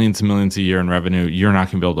do millions and millions a year in revenue, you're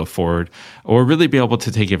not going to be able to afford or really be able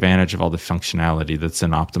to take advantage of all the functionality that's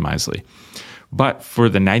in Optimizely. But for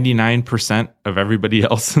the 99% of everybody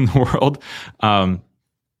else in the world,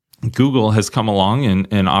 Google has come along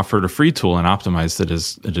and offered a free tool and optimized it.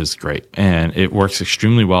 It is great and it works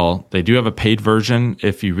extremely well. They do have a paid version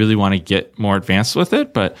if you really want to get more advanced with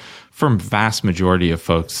it, but for vast majority of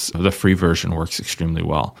folks, the free version works extremely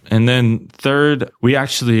well. And then third, we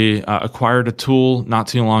actually acquired a tool not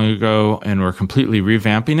too long ago and we're completely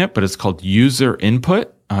revamping it, but it's called User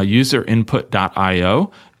Input,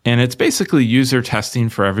 userinput.io. And it's basically user testing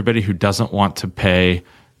for everybody who doesn't want to pay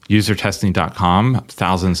usertesting.com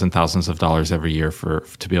thousands and thousands of dollars every year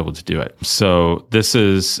to be able to do it. So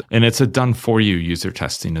it's a done for you user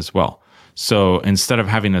testing as well. So instead of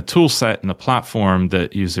having a tool set and a platform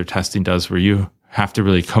that user testing does where you have to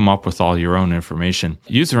really come up with all your own information,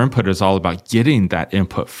 User Input is all about getting that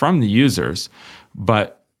input from the users.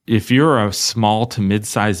 But if you're a small to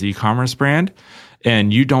mid-size e-commerce brand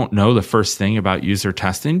and you don't know the first thing about user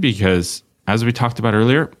testing, because as we talked about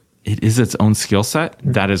earlier, it is its own skill set,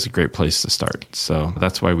 that is a great place to start. So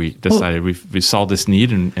that's why we decided we saw this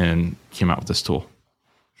need and came out with this tool.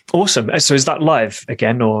 Awesome. So is that live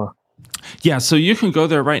again or? Yeah, so you can go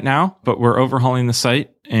there right now, but we're overhauling the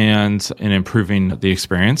site and improving the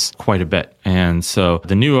experience quite a bit. And so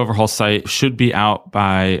the new overhaul site should be out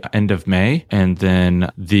by end of May. And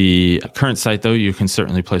then the current site, though, you can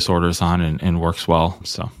certainly place orders on and works well.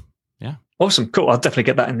 So, yeah. Awesome. Cool. I'll definitely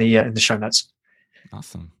get that in the show notes.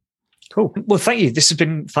 Awesome. Cool. Well, thank you. This has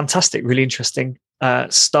been fantastic. Really interesting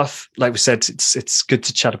stuff. Like we said, it's good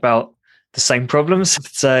to chat about the same problems.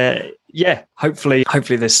 Yeah, hopefully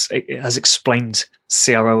this has explained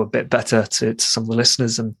CRO a bit better to some of the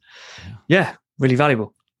listeners, and yeah really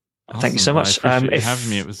valuable. Awesome. Thank you so much. I appreciate you having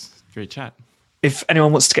me. It was a great chat. If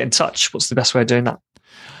anyone wants to get in touch, what's the best way of doing that?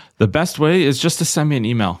 The best way is just to send me an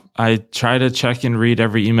email. I try to check and read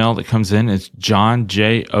every email that comes in. It's Jon,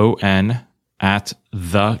 Jon, at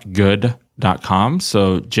thegood.com.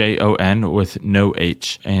 So Jon with no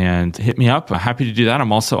H, and hit me up. I'm happy to do that.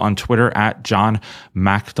 I'm also on Twitter at John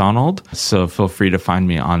MacDonald. So feel free to find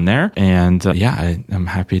me on there. And I'm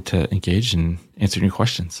happy to engage and answer any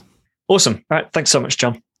questions. Awesome. All right. Thanks so much,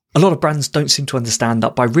 Jon. A lot of brands don't seem to understand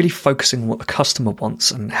that by really focusing on what the customer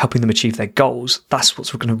wants and helping them achieve their goals, that's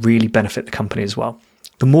what's going to really benefit the company as well.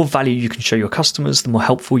 The more value you can show your customers, the more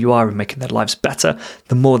helpful you are in making their lives better,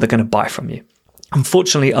 the more they're going to buy from you.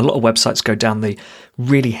 Unfortunately, a lot of websites go down the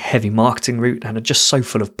really heavy marketing route and are just so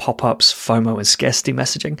full of pop-ups, FOMO, and scarcity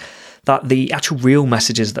messaging that the actual real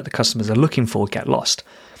messages that the customers are looking for get lost.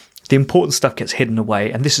 The important stuff gets hidden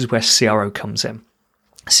away, and this is where CRO comes in.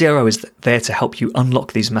 CRO is there to help you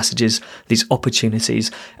unlock these messages, these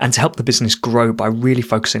opportunities, and to help the business grow by really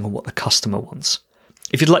focusing on what the customer wants.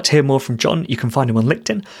 If you'd like to hear more from Jon, you can find him on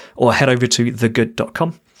LinkedIn or head over to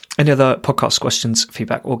thegood.com. Any other podcast questions,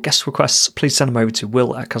 feedback, or guest requests, please send them over to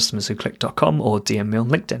will@customerswhoclick.com or DM me on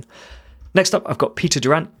LinkedIn. Next up, I've got Peter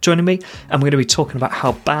Durant joining me, and we're going to be talking about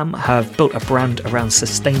how BAM have built a brand around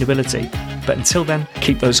sustainability. But until then,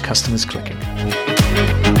 keep those customers clicking.